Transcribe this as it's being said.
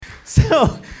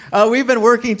So we've been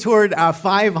working toward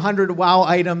 500 wow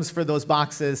items for those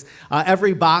boxes.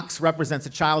 Every box represents a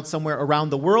child somewhere around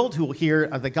the world who will hear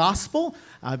the gospel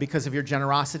because of your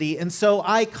generosity. And so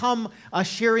I come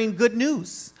sharing good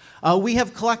news. We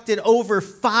have collected over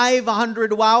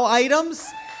 500 wow items.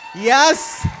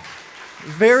 Yes,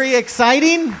 very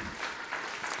exciting.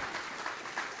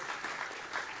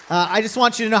 I just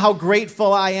want you to know how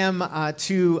grateful I am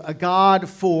to God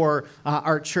for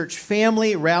our church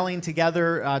family rallying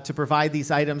together to provide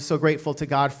these items. So grateful to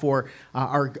God for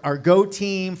our Go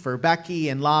team, for Becky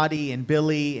and Lottie and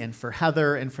Billy, and for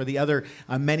Heather, and for the other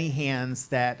many hands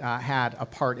that had a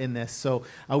part in this. So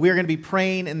we are going to be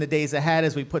praying in the days ahead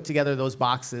as we put together those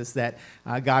boxes that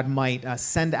God might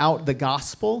send out the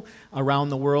gospel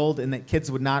around the world, and that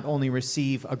kids would not only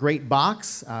receive a great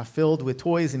box filled with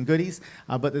toys and goodies,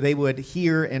 but that they would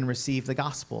hear and receive the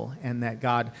gospel, and that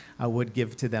God would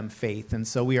give to them faith. And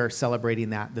so we are celebrating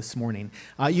that this morning.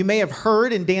 You may have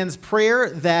heard in Dan's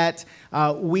prayer that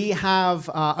we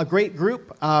have a great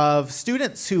group of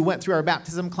students who went through our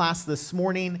baptism class this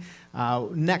morning.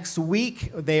 Next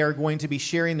week, they are going to be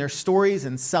sharing their stories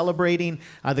and celebrating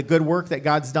the good work that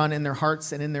God's done in their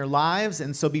hearts and in their lives.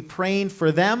 And so be praying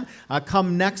for them.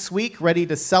 Come next week, ready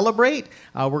to celebrate.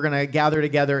 We're going to gather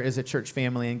together as a church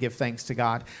family and give thanks to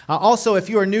God. Also, if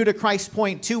you are new to Christ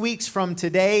Point, 2 weeks from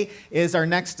today is our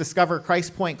next Discover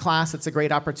Christ Point class. It's a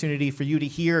great opportunity for you to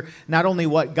hear not only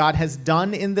what God has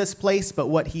done in this place, but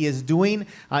what He is doing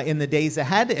in the days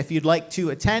ahead. If you'd like to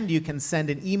attend, you can send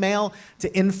an email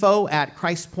to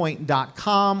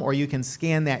info@christpoint.com, or you can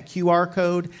scan that QR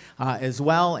code as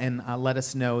well and let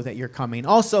us know that you're coming.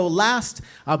 Also, last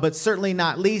but certainly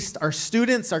not least, our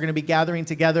students are going to be gathering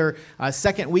together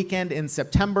second weekend in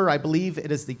September. I believe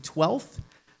it is the 12th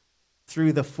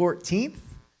through the 14th.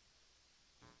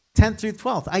 10th through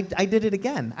 12th. I did it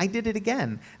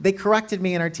again. They corrected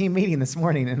me in our team meeting this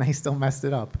morning, and I still messed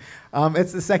it up.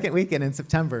 It's the second weekend in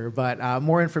September, but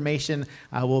more information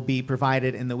will be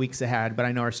provided in the weeks ahead, but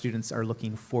I know our students are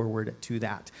looking forward to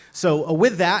that. So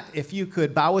with that, if you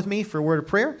could bow with me for a word of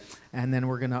prayer, and then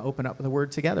we're going to open up the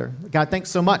word together. God, thanks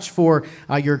so much for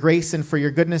your grace and for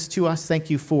your goodness to us. Thank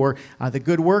you for the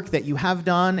good work that you have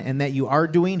done and that you are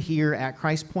doing here at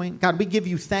Christ Point. God, we give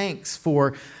you thanks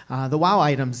for the wow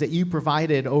items that you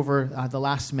provided over the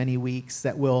last many weeks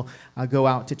that will go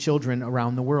out to children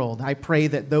around the world. I pray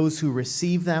that those who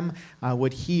receive them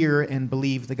would hear and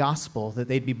believe the gospel, that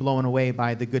they'd be blown away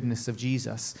by the goodness of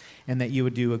Jesus, and that you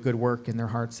would do a good work in their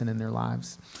hearts and in their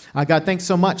lives. God, thanks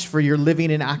so much for your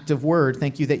living and active word.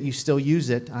 Thank you that you still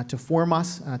use it to form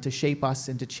us, to shape us,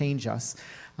 and to change us.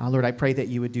 Lord, I pray that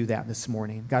you would do that this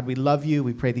morning. God, we love you.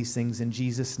 We pray these things in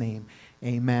Jesus' name.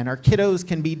 Amen. Our kiddos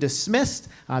can be dismissed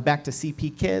back to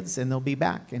CP Kids, and they'll be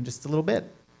back in just a little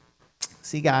bit.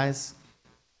 See you guys.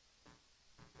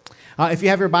 If you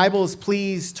have your Bibles,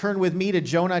 please turn with me to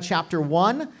Jonah chapter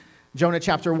 1. Jonah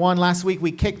chapter 1. Last week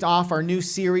we kicked off our new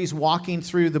series, walking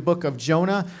through the book of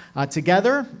Jonah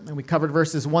together. And we covered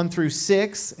verses 1 through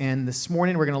 6. And this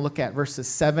morning we're going to look at verses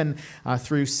 7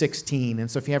 through 16. And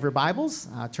so if you have your Bibles,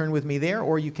 turn with me there,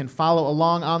 or you can follow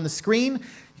along on the screen.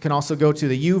 You can also go to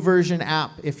the YouVersion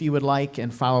app if you would like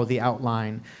and follow the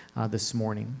outline this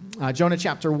morning. Jonah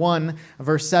chapter 1,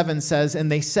 verse 7 says, "And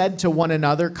they said to one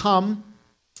another, 'Come,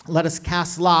 let us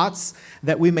cast lots,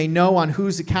 that we may know on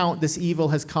whose account this evil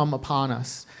has come upon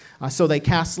us.' So they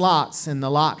cast lots, and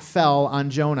the lot fell on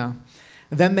Jonah.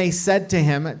 Then they said to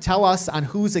him, 'Tell us on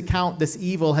whose account this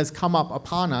evil has come up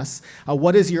upon us.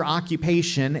 What is your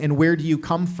occupation, and where do you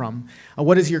come from?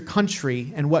 What is your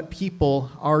country, and what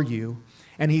people are you?'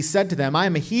 And he said to them, 'I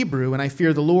am a Hebrew, and I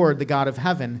fear the Lord, the God of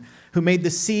heaven, who made the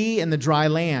sea and the dry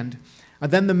land.'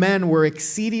 Then the men were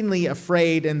exceedingly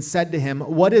afraid and said to him,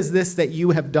 'What is this that you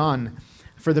have done?'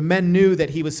 For the men knew that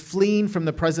he was fleeing from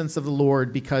the presence of the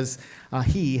Lord, because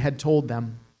he had told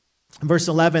them. Verse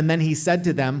 11, then he said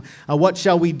to them, 'What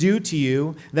shall we do to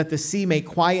you, that the sea may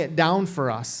quiet down for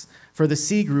us?' For the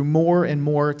sea grew more and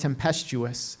more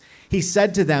tempestuous. He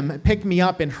said to them, 'Pick me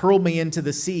up and hurl me into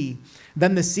the sea.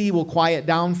 Then the sea will quiet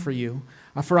down for you.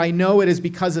 For I know it is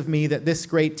because of me that this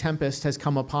great tempest has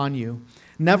come upon you.'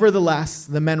 Nevertheless,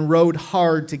 the men rowed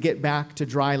hard to get back to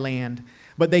dry land,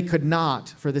 but they could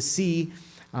not, for the sea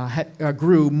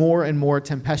grew more and more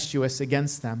tempestuous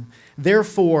against them.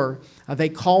 Therefore, they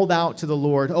called out to the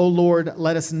Lord, 'O Lord,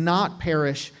 let us not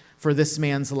perish for this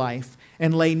man's life,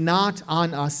 and lay not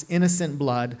on us innocent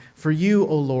blood, for you,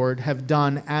 O Lord, have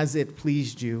done as it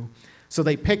pleased you.' So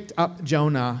they picked up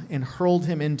Jonah and hurled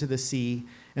him into the sea,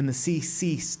 and the sea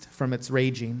ceased from its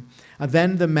raging.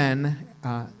 Then the men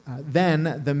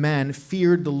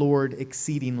feared the Lord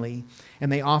exceedingly,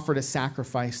 and they offered a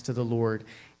sacrifice to the Lord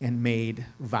and made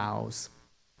vows.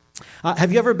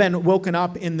 Have you ever been woken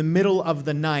up in the middle of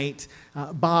the night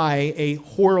by a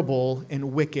horrible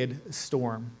and wicked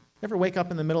storm? Ever wake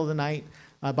up in the middle of the night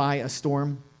by a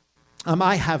storm?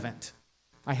 I haven't.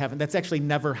 That's actually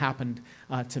never happened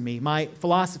to me. My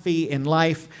philosophy in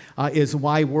life is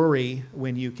why worry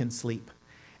when you can sleep?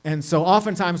 And so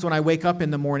oftentimes when I wake up in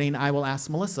the morning, I will ask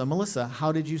Melissa,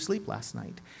 how did you sleep last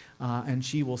night? And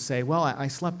she will say, well, I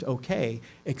slept okay,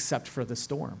 except for the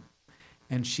storm.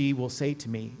 And she will say to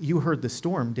me, you heard the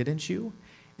storm, didn't you?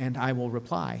 And I will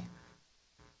reply,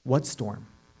 what storm?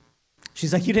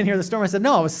 She's like, you didn't hear the storm? I said,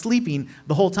 no, I was sleeping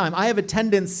the whole time. I have a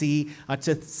tendency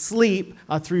to sleep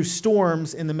through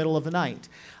storms in the middle of the night.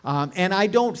 And I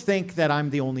don't think that I'm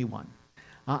the only one.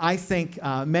 I think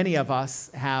many of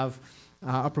us have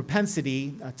a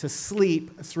propensity to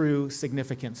sleep through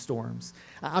significant storms.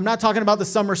 I'm not talking about the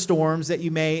summer storms that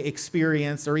you may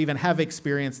experience or even have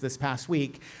experienced this past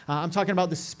week. I'm talking about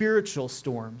the spiritual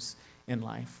storms in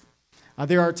life.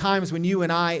 There are times when you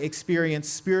and I experience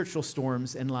spiritual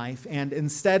storms in life, and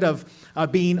instead of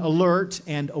being alert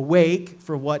and awake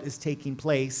for what is taking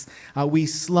place, we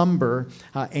slumber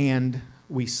and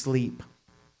we sleep.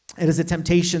 It is a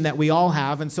temptation that we all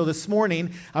have, and so this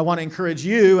morning I want to encourage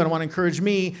you and I want to encourage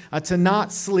me to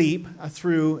not sleep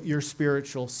through your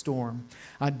spiritual storm.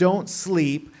 Don't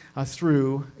sleep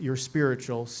through your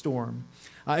spiritual storm.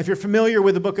 If you're familiar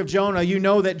with the book of Jonah, you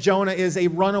know that Jonah is a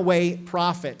runaway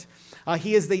prophet.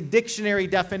 He is the dictionary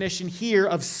definition here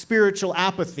of spiritual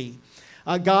apathy.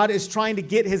 God is trying to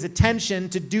get his attention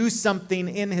to do something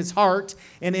in his heart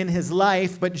and in his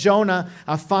life, but Jonah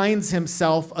finds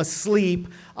himself asleep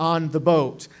on the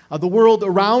boat. The world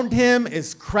around him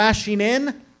is crashing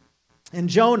in, and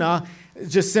Jonah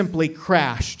just simply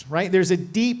crashed, right? There's a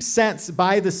deep sense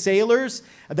by the sailors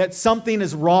that something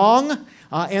is wrong,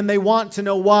 and they want to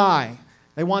know why.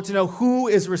 They want to know who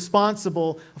is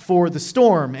responsible for the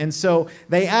storm. And so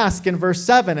they ask in verse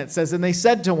 7, it says, and they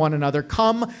said to one another,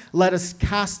 come, let us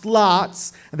cast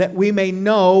lots that we may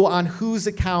know on whose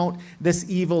account this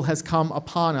evil has come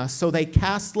upon us. So they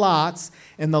cast lots,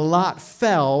 and the lot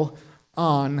fell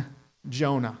on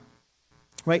Jonah.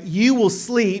 Right? You will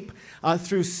sleep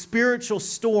through spiritual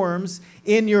storms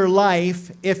in your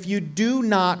life if you do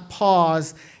not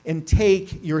pause and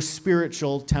take your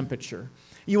spiritual temperature.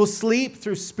 You will sleep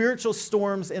through spiritual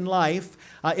storms in life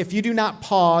if you do not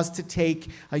pause to take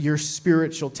your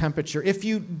spiritual temperature. If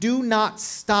you do not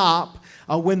stop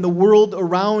when the world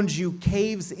around you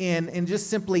caves in and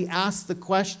just simply ask the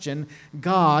question,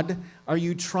 God, are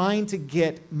you trying to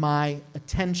get my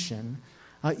attention?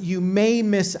 You may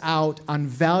miss out on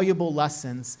valuable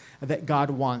lessons that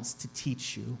God wants to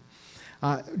teach you.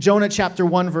 Jonah chapter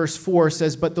 1 verse 4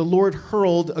 says, but the Lord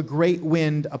hurled a great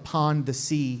wind upon the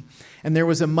sea, and there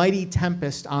was a mighty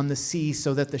tempest on the sea,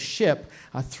 so that the ship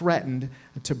threatened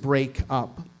to break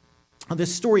up.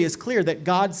 This story is clear that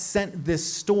God sent this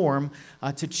storm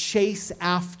to chase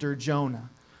after Jonah.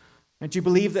 And you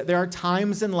believe that there are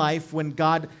times in life when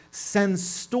God sends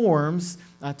storms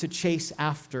to chase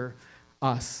after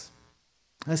us.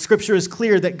 The scripture is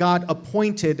clear that God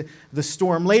appointed the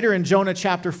storm. Later in Jonah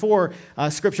chapter 4,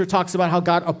 scripture talks about how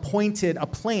God appointed a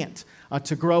plant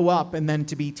to grow up and then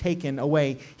to be taken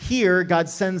away. Here, God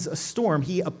sends a storm.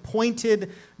 He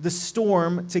appointed the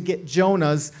storm to get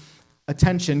Jonah's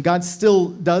attention. God still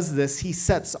does this. He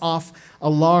sets off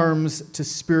alarms to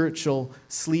spiritual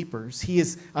sleepers. He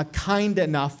is kind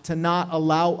enough to not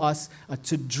allow us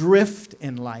to drift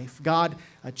in life. God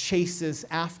chases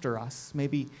after us.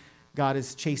 Maybe God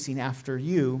is chasing after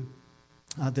you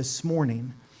this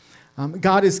morning.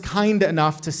 God is kind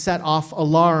enough to set off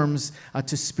alarms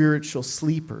to spiritual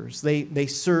sleepers. They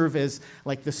serve as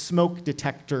like the smoke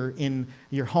detector in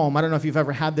your home. I don't know if you've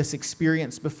ever had this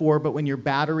experience before, but when your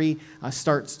battery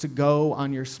starts to go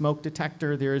on your smoke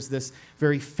detector, there is this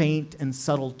very faint and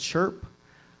subtle chirp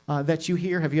that you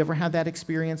hear. Have you ever had that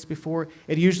experience before?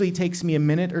 It usually takes me a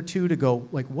minute or two to go,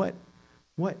 like, what?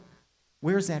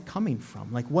 Where is that coming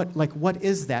from? Like what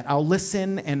is that? I'll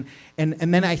listen and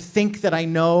then I think that I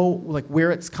know like where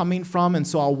it's coming from, and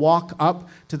so I'll walk up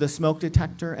to the smoke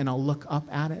detector and I'll look up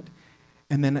at it.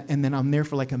 And then I'm there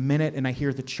for like a minute and I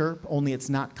hear the chirp, only it's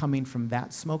not coming from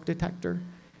that smoke detector.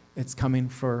 It's coming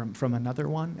from another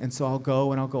one. And so I'll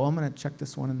go, I'm going to check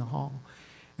this one in the hall.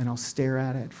 And I'll stare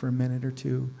at it for a minute or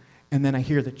two, and then I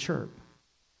hear the chirp.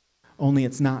 Only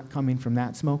it's not coming from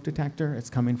that smoke detector,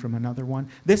 it's coming from another one.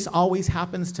 This always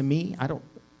happens to me,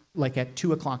 like at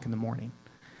 2 o'clock in the morning.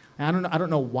 And I don't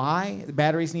know why the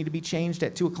batteries need to be changed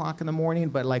at 2 o'clock in the morning,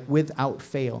 but like without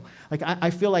fail. Like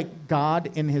I feel like God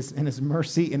in his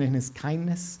mercy and in his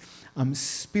kindness,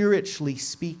 spiritually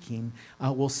speaking,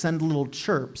 will send little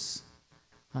chirps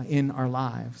in our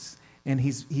lives. And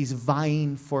he's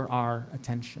vying for our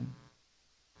attention.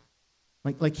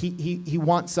 Like he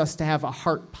wants us to have a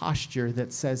heart posture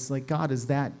that says, like, God, is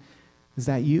that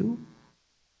you?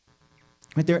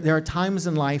 But there are times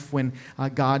in life when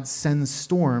God sends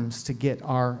storms to get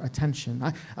our attention.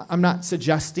 I'm not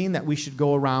suggesting that we should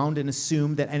go around and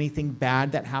assume that anything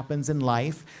bad that happens in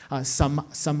life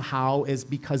somehow is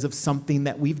because of something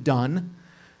that we've done.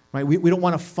 Right? We don't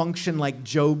want to function like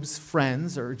Job's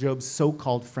friends or Job's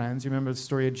so-called friends. You remember the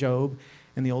story of Job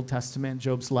in the Old Testament?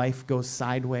 Job's life goes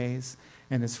sideways,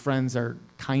 and his friends are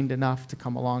kind enough to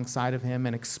come alongside of him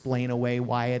and explain away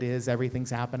why it is everything's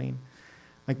happening.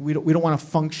 Like we don't want to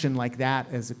function like that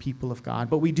as a people of God,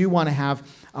 but we do want to have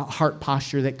a heart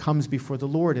posture that comes before the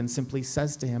Lord and simply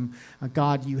says to him,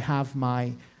 God, you have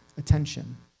my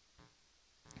attention.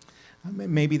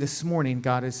 Maybe this morning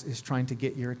God is trying to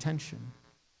get your attention.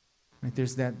 Right?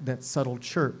 There's that subtle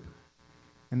chirp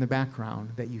in the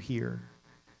background that you hear,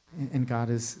 and God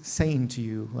is saying to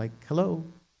you, like, hello.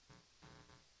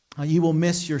 You will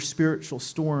miss your spiritual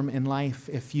storm in life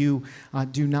if you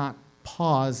do not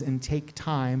pause and take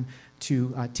time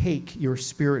to take your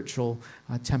spiritual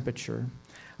temperature.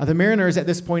 The mariners at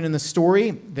this point in the story,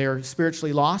 they're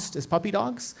spiritually lost as puppy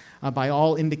dogs. By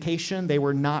all indication, they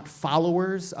were not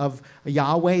followers of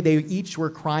Yahweh. They each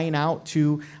were crying out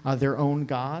to their own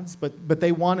gods, but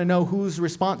they want to know who's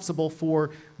responsible for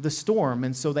the storm.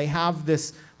 And so they have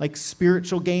this like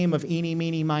spiritual game of eeny,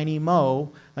 meeny, miny,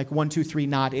 mo, like 1, 2, 3,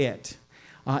 not it.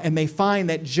 And they find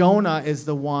that Jonah is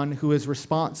the one who is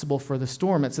responsible for the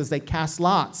storm. It says they cast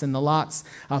lots, and the lots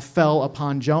fell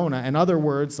upon Jonah. In other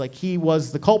words, like he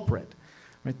was the culprit.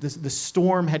 Right? The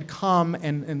storm had come,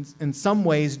 and in some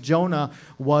ways, Jonah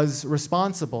was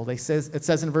responsible. It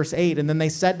says in verse 8, and then they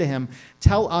said to him,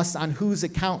 tell us on whose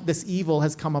account this evil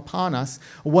has come upon us.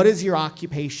 What is your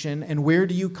occupation, and where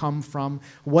do you come from?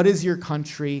 What is your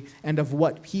country, and of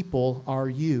what people are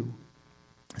you?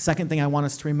 Second thing I want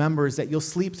us to remember is that you'll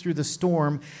sleep through the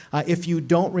storm if you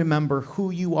don't remember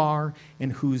who you are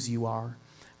and whose you are.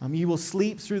 You will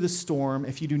sleep through the storm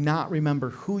if you do not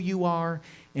remember who you are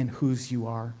and whose you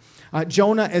are.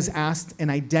 Jonah is asked an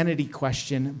identity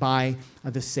question by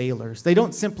the sailors. They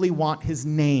don't simply want his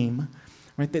name.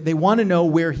 Right? They want to know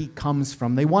where he comes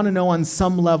from. They want to know on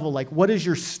some level, like, what is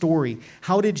your story?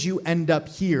 How did you end up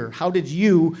here? How did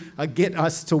you get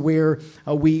us to where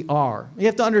we are? You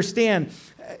have to understand,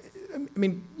 I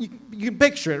mean, you can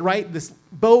picture it, right? This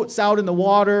boat's out in the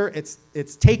water.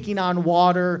 It's taking on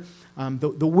water.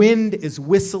 The wind is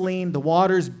whistling. The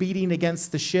water's beating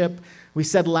against the ship. We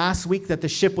said last week that the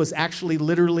ship was actually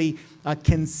literally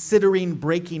considering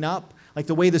breaking up. Like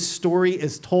the way the story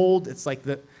is told, it's like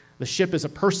the ship is a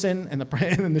person, and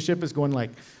the ship is going like,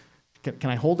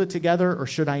 can I hold it together or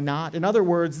should I not? In other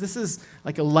words, this is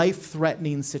like a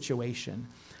life-threatening situation.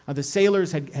 The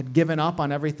sailors had given up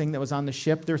on everything that was on the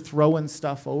ship. They're throwing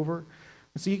stuff over.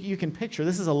 So you can picture,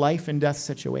 this is a life and death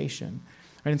situation.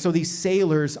 Right? And so these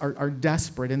sailors are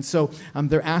desperate. And so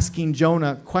they're asking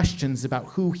Jonah questions about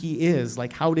who he is.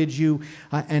 Like, how did you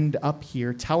end up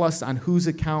here? Tell us on whose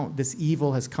account this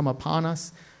evil has come upon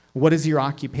us. What is your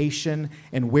occupation,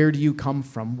 and where do you come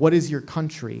from? What is your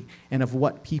country, and of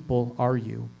what people are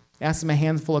you? Ask them a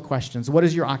handful of questions. What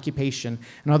is your occupation?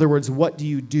 In other words, what do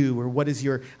you do, or what is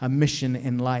your mission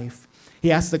in life?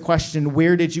 He asked the question,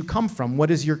 where did you come from? What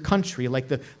is your country? Like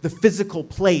the physical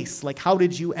place. Like, how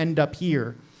did you end up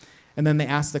here? And then they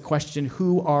asked the question,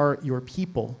 who are your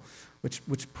people?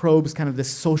 Which probes kind of this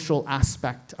social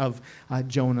aspect of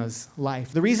Jonah's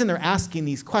life. The reason they're asking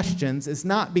these questions is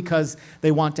not because they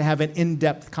want to have an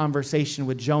in-depth conversation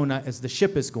with Jonah as the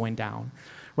ship is going down.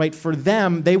 Right? For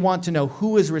them, they want to know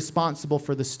who is responsible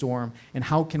for the storm and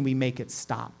how can we make it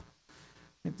stop.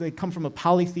 They come from a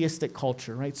polytheistic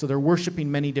culture, right? So they're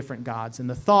worshiping many different gods. And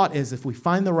the thought is if we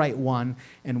find the right one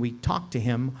and we talk to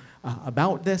him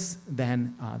about this,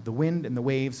 then the wind and the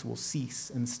waves will cease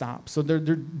and stop. So they're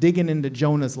digging into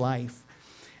Jonah's life.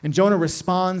 And Jonah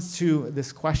responds to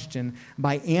this question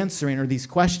by answering, or these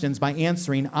questions by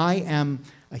answering, I am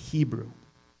a Hebrew.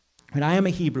 And I am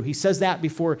a Hebrew. He says that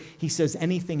before he says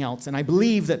anything else. And I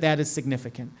believe that that is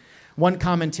significant. One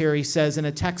commentary says, in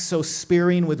a text so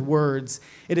sparing with words,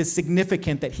 it is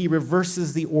significant that he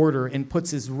reverses the order and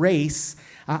puts his race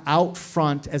out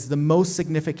front as the most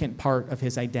significant part of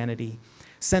his identity.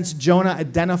 Since Jonah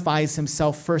identifies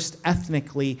himself first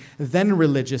ethnically, then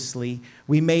religiously,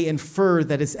 we may infer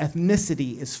that his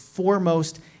ethnicity is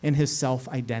foremost in his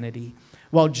self-identity.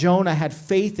 While Jonah had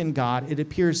faith in God, it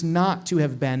appears not to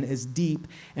have been as deep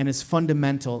and as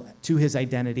fundamental to his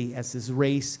identity as his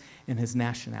race and his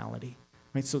nationality.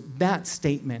 Right? So that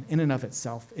statement in and of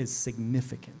itself is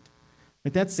significant.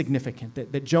 Right? That's significant,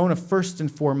 that Jonah first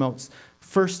and foremost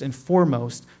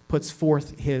puts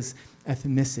forth his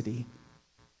ethnicity.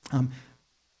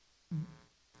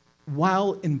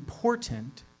 While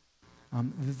important,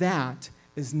 that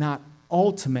is not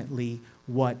ultimately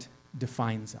what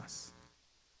defines us.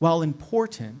 While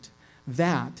important,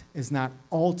 that is not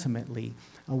ultimately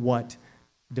what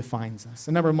defines us.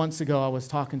 A number of months ago, I was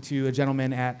talking to a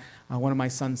gentleman at one of my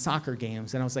son's soccer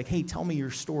games, and I was like, hey, tell me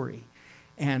your story.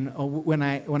 And when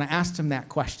I asked him that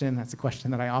question, that's a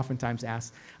question that I oftentimes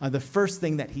ask, the first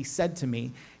thing that he said to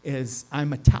me is,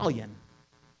 I'm Italian.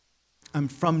 I'm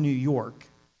from New York,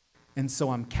 and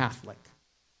so I'm Catholic.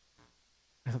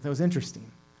 I thought that was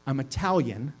interesting. I'm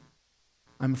Italian.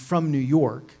 I'm from New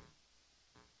York,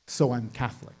 so I'm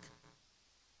Catholic.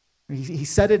 He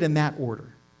said it in that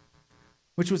order,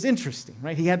 which was interesting,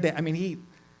 right? He had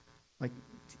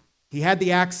he had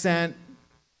the accent.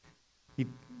 He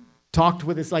talked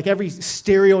with his, like every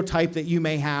stereotype that you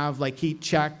may have, like he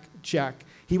check.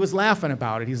 He was laughing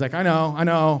about it. He's like, I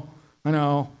know.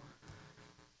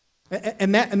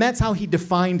 And that's how he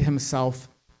defined himself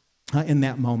in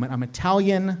that moment. I'm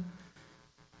Italian,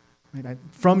 right? I'm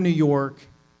from New York,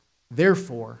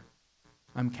 therefore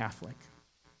I'm Catholic.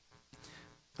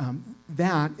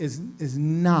 That is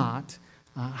not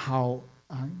how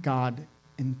God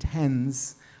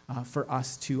intends for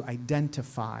us to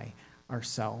identify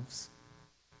ourselves.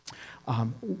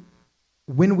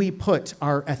 When we put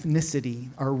our ethnicity,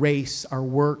 our race, our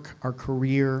work, our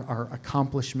career, our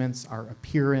accomplishments, our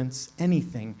appearance,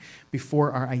 anything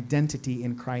before our identity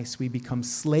in Christ, we become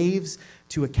slaves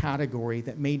to a category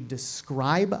that may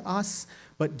describe us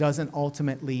but doesn't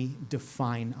ultimately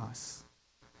define us.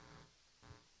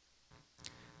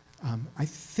 I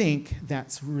think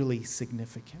that's really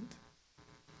significant.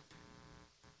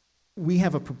 We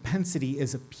have a propensity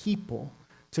as a people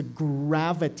to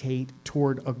gravitate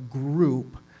toward a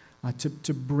group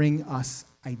to bring us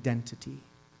identity.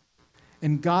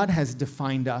 And God has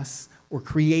defined us or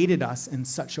created us in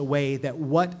such a way that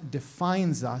what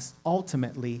defines us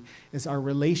ultimately is our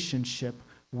relationship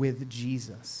with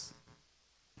Jesus.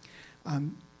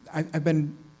 I've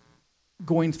been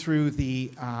going through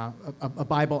a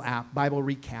Bible app, Bible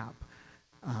Recap,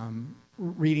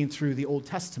 reading through the Old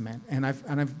Testament, and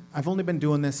I've only been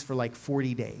doing this for like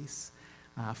 40 days.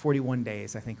 41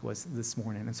 days, I think it was this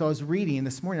morning. And so I was reading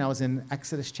this morning, I was in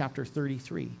Exodus chapter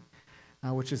 33,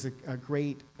 which is a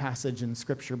great passage in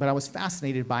Scripture. But I was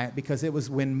fascinated by it because it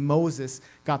was when Moses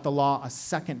got the law a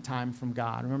second time from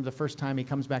God. Remember the first time he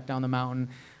comes back down the mountain,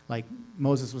 like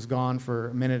Moses was gone for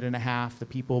a minute and a half. The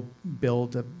people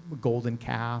build a golden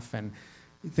calf, and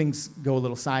things go a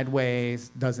little sideways,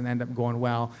 doesn't end up going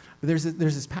well. But there's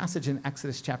this passage in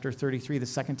Exodus chapter 33, the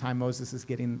second time Moses is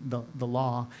getting the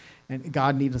law, and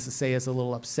God, needless to say, is a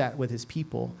little upset with his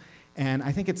people. And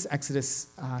I think it's Exodus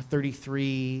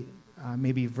 33,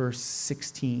 maybe verse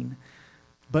 16.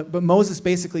 But Moses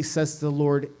basically says to the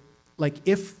Lord, like,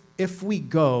 if we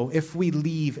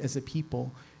leave as a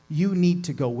people, you need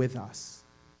to go with us.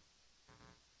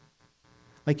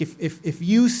 Like, if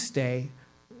you stay,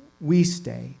 we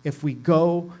stay. If you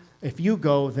go,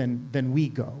 then we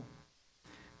go.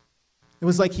 It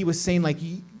was like he was saying, like,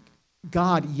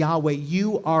 God, Yahweh,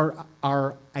 you are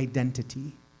our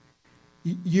identity.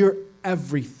 You're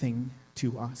everything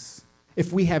to us.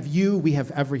 If we have you, we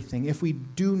have everything. If we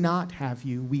do not have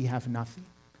you, we have nothing.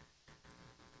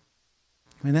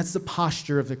 And that's the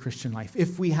posture of the Christian life.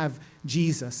 If we have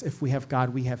Jesus, if we have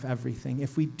God, we have everything.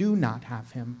 If we do not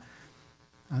have him,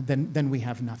 then we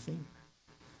have nothing.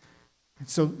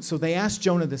 So they asked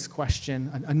Jonah this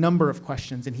question, a number of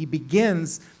questions, and he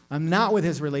begins not with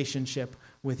his relationship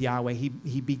with Yahweh.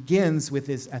 He begins with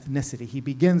his ethnicity. He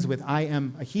begins with, I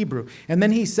am a Hebrew. And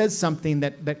then he says something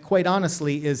that quite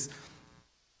honestly is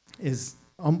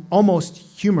almost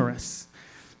humorous,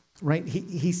 right?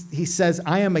 He says,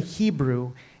 I am a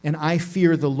Hebrew, and I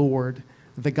fear the Lord,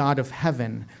 the God of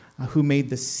heaven, who made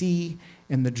the sea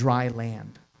and the dry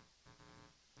land.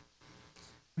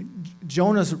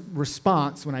 Jonah's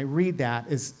response when I read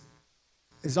that is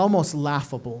almost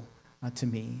laughable to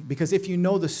me, because if you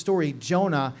know the story,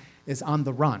 Jonah is on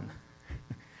the run.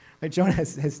 Right? Jonah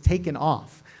has taken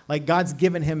off. Like, God's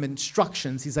given him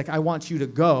instructions. He's like, I want you to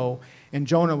go. And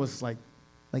Jonah was like,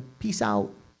 peace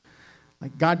out.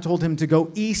 Like God told him to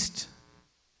go east,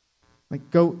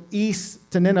 like go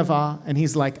east to Nineveh, and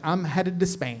he's like, I'm headed to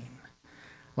Spain.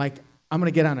 Like, I'm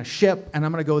going to get on a ship, and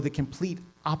I'm going to go the complete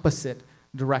opposite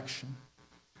direction.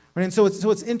 Right? And so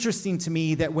it's interesting to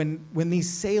me that when these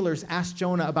sailors ask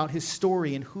Jonah about his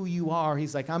story and who you are,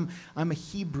 he's like, I'm a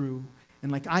Hebrew,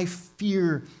 and like I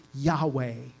fear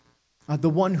Yahweh, the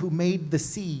one who made the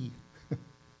sea,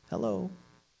 hello,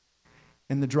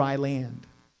 and the dry land.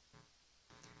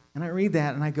 And I read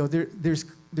that and I go,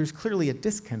 there's clearly a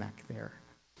disconnect there.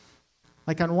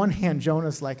 Like on one hand,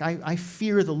 Jonah's like, I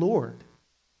fear the Lord.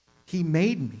 He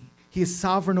made me. He is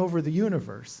sovereign over the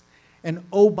universe. And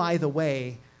oh, by the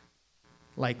way,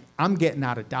 like I'm getting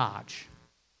out of Dodge.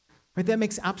 Right? That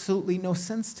makes absolutely no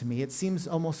sense to me. It seems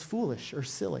almost foolish or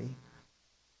silly.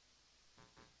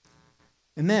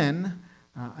 And then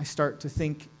I start to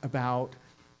think about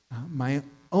my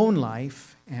own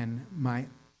life and my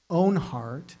own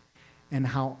heart and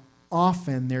how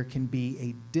often there can be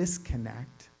a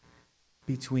disconnect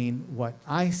between what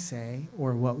I say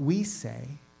or what we say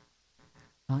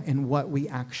and what we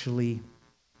actually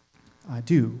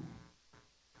do.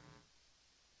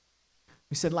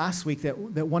 We said last week that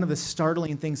one of the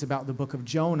startling things about the book of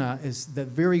Jonah is the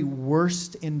very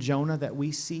worst in Jonah that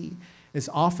we see is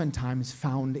oftentimes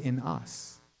found in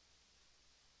us.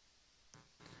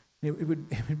 It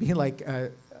would be like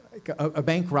a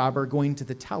bank robber going to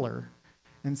the teller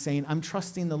and saying, I'm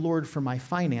trusting the Lord for my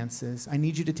finances. I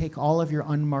need you to take all of your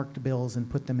unmarked bills and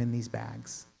put them in these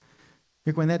bags.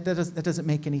 You're going, that doesn't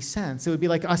make any sense. It would be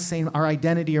like us saying our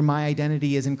identity or my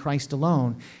identity is in Christ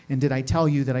alone. And did I tell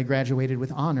you that I graduated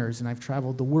with honors and I've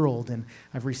traveled the world and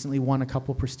I've recently won a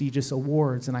couple prestigious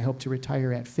awards and I hope to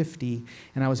retire at 50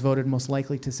 and I was voted most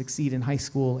likely to succeed in high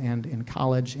school and in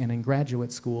college and in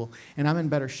graduate school and I'm in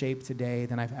better shape today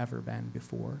than I've ever been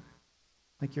before.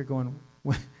 Like you're going,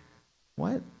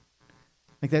 what?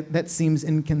 Like that seems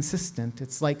inconsistent.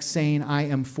 It's like saying I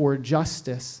am for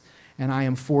justice and I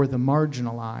am for the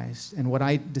marginalized, and what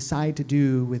I decide to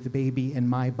do with the baby in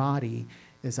my body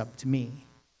is up to me.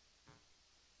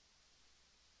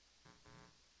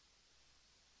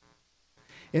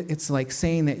 It's like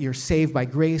saying that you're saved by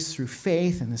grace through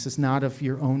faith, and this is not of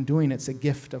your own doing, it's a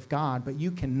gift of God, but you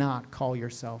cannot call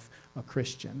yourself a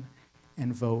Christian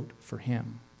and vote for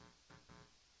him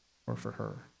or for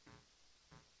her.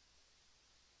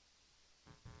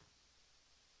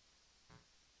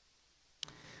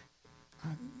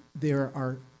 There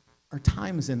are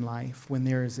times in life when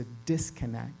there is a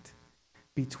disconnect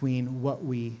between what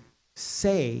we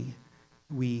say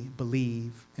we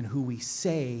believe and who we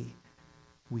say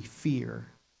we fear,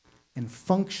 and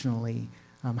functionally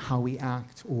how we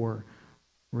act or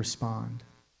respond.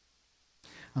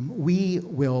 We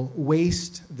will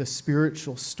waste the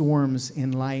spiritual storms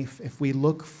in life if we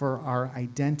look for our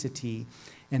identity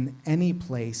in any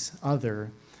place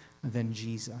other than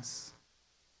Jesus.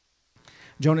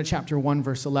 Jonah chapter 1,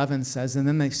 verse 11 says, and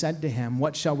then they said to him,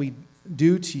 what shall we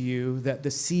do to you that the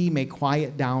sea may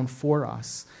quiet down for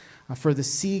us? For the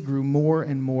sea grew more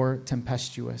and more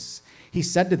tempestuous. He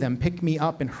said to them, pick me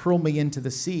up and hurl me into the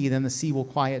sea, then the sea will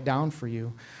quiet down for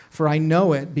you. For I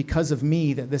know it because of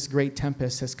me that this great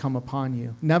tempest has come upon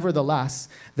you. Nevertheless,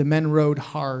 the men rowed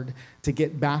hard to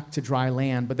get back to dry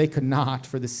land, but they could not,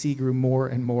 for the sea grew more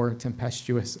and more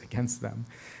tempestuous against them.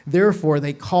 Therefore,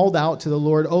 they called out to the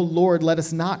Lord, O Lord, let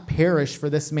us not perish for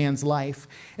this man's life,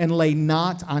 and lay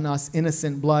not on us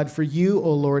innocent blood, for you,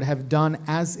 O Lord, have done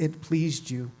as it pleased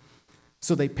you.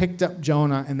 So they picked up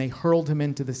Jonah, and they hurled him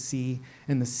into the sea,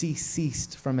 and the sea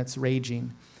ceased from its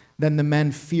raging. Then the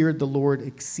men feared the Lord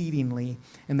exceedingly,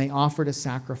 and they offered a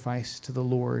sacrifice to the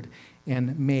Lord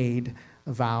and made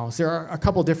vows. There are a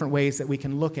couple different ways that we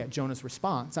can look at Jonah's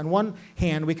response. On one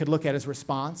hand, we could look at his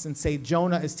response and say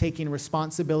Jonah is taking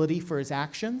responsibility for his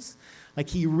actions. Like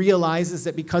he realizes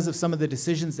that because of some of the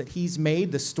decisions that he's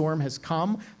made, the storm has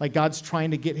come. Like God's trying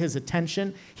to get his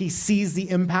attention. He sees the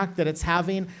impact that it's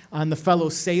having on the fellow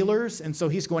sailors. And so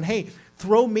he's going, hey,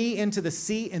 throw me into the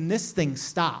sea and this thing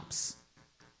stops.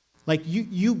 Like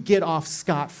you get off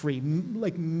scot-free.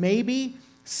 Like maybe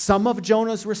some of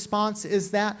Jonah's response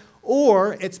is that,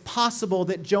 or it's possible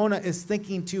that Jonah is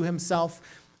thinking to himself,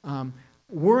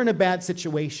 we're in a bad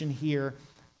situation here.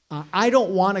 I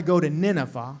don't want to go to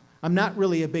Nineveh. I'm not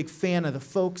really a big fan of the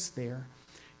folks there.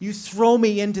 You throw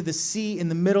me into the sea in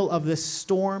the middle of this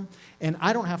storm, and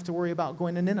I don't have to worry about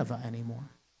going to Nineveh anymore.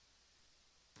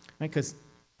 Right? Because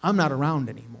I'm not around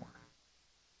anymore.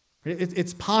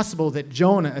 It's possible that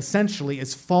Jonah essentially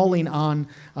is falling on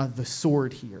the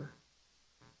sword here.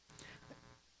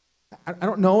 I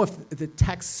don't know if the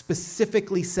text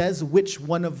specifically says which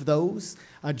one of those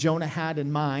Jonah had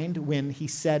in mind when he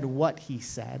said what he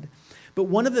said. But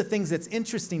one of the things that's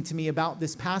interesting to me about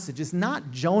this passage is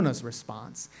not Jonah's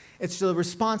response. It's the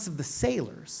response of the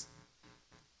sailors.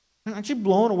 Aren't you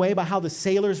blown away by how the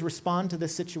sailors respond to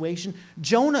this situation?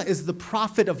 Jonah is the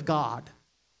prophet of God,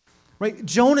 right?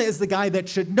 Jonah is the guy that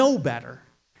should know better,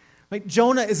 right?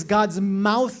 Jonah is God's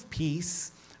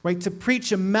mouthpiece, right, to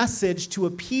preach a message to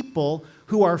a people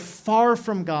who are far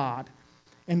from God,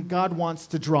 and God wants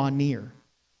to draw near.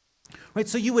 Right?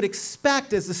 So you would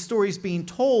expect, as the story's being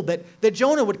told, that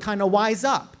Jonah would kind of wise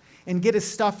up and get his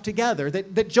stuff together,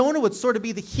 that Jonah would sort of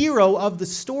be the hero of the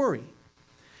story.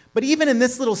 But even in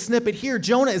this little snippet here,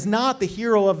 Jonah is not the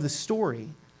hero of the story.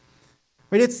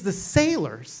 Right? It's the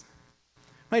sailors,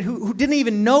 right, who didn't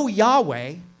even know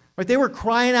Yahweh. Right? They were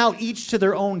crying out each to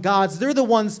their own gods. They're the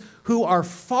ones who are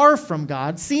far from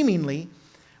God, seemingly,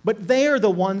 but they are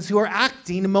the ones who are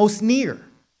acting most near.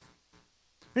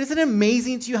 Isn't it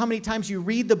amazing to you how many times you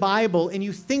read the Bible and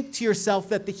you think to yourself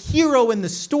that the hero in the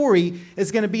story is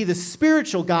going to be the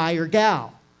spiritual guy or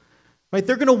gal? Right?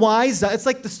 They're going to wise up. It's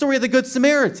like the story of the Good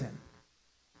Samaritan.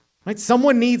 Right?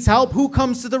 Someone needs help. Who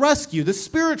comes to the rescue? The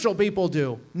spiritual people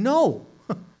do. No.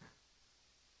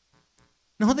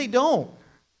 No, they don't.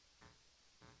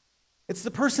 It's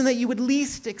the person that you would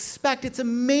least expect. It's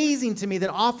amazing to me that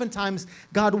oftentimes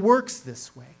God works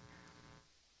this way.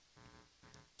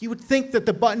 You would think that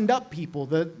the buttoned-up people,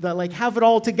 the like have it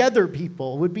all together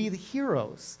people, would be the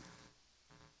heroes.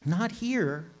 Not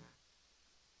here.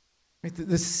 Right?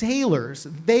 The sailors,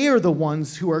 they are the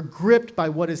ones who are gripped by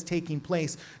what is taking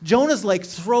place. Jonah's like,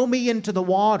 throw me into the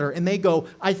water, and they go,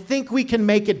 I think we can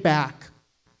make it back.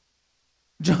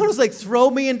 Jonah's like, throw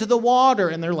me into the water,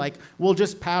 and they're like, we'll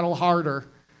just paddle harder.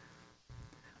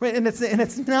 Right? And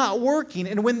it's not working.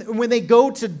 And when they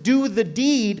go to do the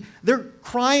deed, they're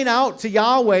crying out to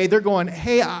Yahweh. They're going,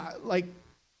 hey, like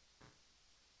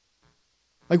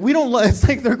we don't. It's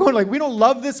like they're going like, we don't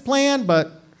love this plan,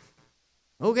 but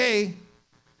okay,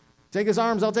 take his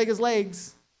arms, I'll take his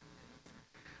legs.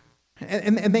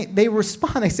 And they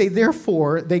respond. They say,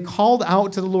 therefore, they called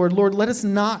out to the Lord, Lord, let us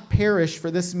not perish for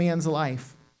this man's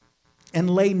life, and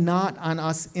lay not on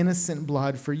us innocent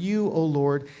blood, for you, O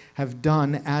Lord, have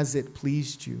done as it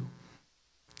pleased you.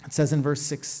 It says in verse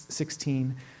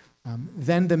 16,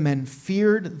 then the men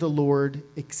feared the Lord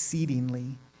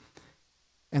exceedingly,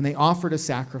 and they offered a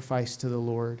sacrifice to the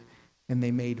Lord, and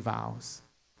they made vows.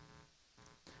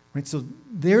 Right, so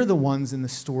they're the ones in the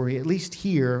story, at least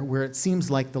here, where it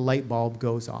seems like the light bulb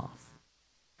goes off.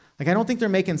 Like, I don't think they're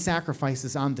making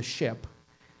sacrifices on the ship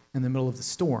in the middle of the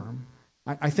storm.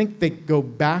 I think they go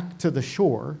back to the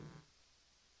shore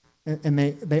and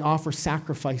they offer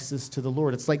sacrifices to the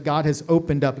Lord. It's like God has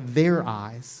opened up their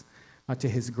eyes to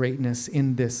his greatness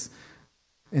in this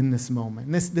moment.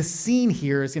 And this scene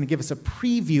here is going to give us a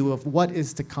preview of what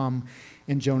is to come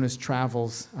in Jonah's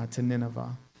travels to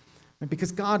Nineveh.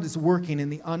 Because God is working in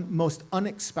the most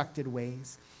unexpected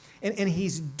ways. And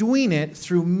he's doing it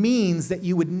through means that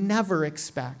you would never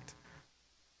expect.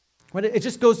 But it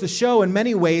just goes to show in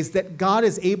many ways that God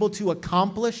is able to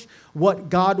accomplish what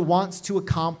God wants to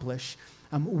accomplish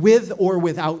with or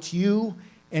without you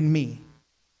and me.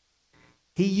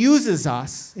 He uses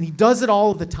us, and he does it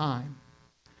all the time.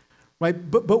 Right?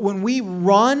 But when we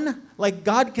run, like,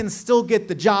 God can still get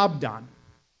the job done.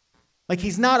 Like,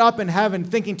 he's not up in heaven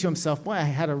thinking to himself, boy, I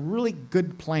had a really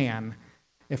good plan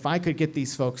if I could get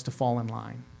these folks to fall in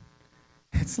line.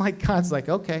 It's like God's like,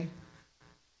 okay,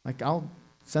 like, I'll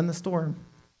send the storm.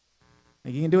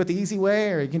 Like, you can do it the easy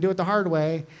way or you can do it the hard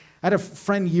way. I had a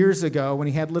friend years ago when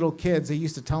he had little kids, he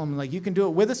used to tell them, like, you can do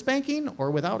it with a spanking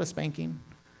or without a spanking.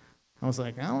 I was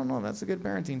like, I don't know, that's a good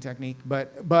parenting technique.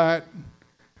 But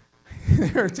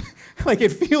like,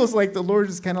 it feels like the Lord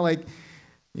is kind of like,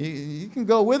 you can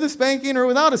go with a spanking or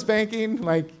without a spanking,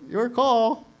 like, your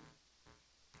call.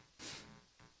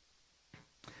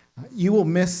 You will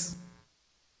miss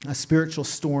spiritual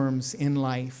storms in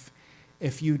life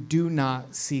if you do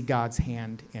not see God's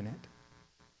hand in it.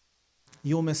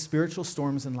 You'll miss spiritual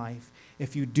storms in life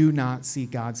if you do not see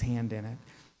God's hand in it.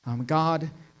 God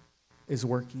is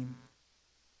working.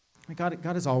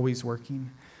 God is always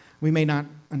working. We may not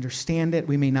understand it.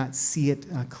 We may not see it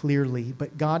clearly,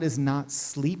 but God is not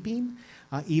sleeping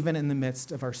even in the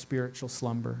midst of our spiritual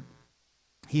slumber.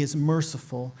 He is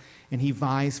merciful, and he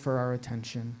vies for our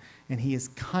attention, and he is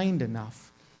kind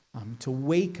enough to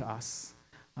wake us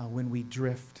when we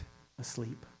drift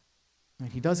asleep.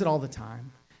 And he does it all the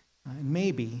time, and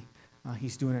maybe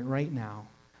he's doing it right now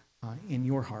in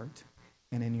your heart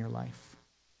and in your life.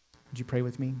 Would you pray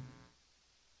with me?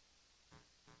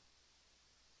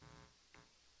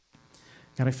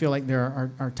 God, I feel like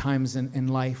there are times in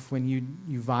life when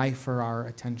you vie for our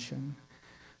attention,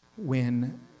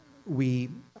 when we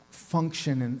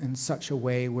function in such a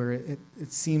way where it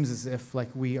seems as if like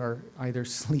we are either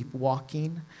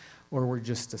sleepwalking or we're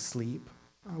just asleep,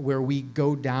 where we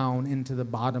go down into the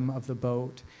bottom of the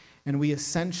boat and we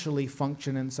essentially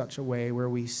function in such a way where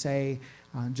we say,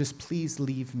 just please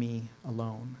leave me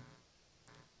alone.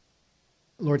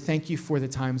 Lord, thank you for the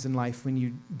times in life when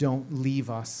you don't leave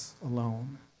us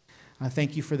alone.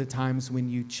 Thank you for the times when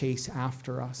you chase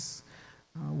after us,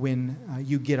 when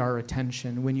you get our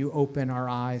attention, when you open our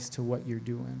eyes to what you're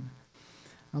doing.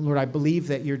 Lord, I believe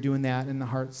that you're doing that in the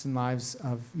hearts and lives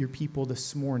of your people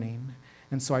this morning.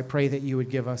 And so I pray that you would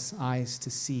give us eyes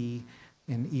to see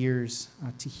and ears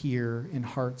to hear and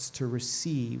hearts to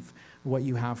receive what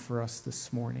you have for us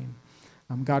this morning.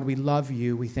 God, we love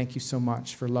you. We thank you so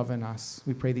much for loving us.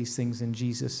 We pray these things in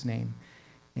Jesus' name.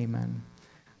 Amen.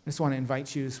 I just want to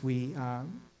invite you as we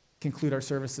conclude our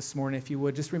service this morning, if you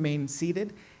would, just remain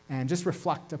seated and just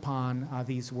reflect upon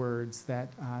these words that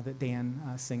Dan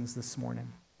sings this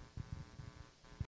morning.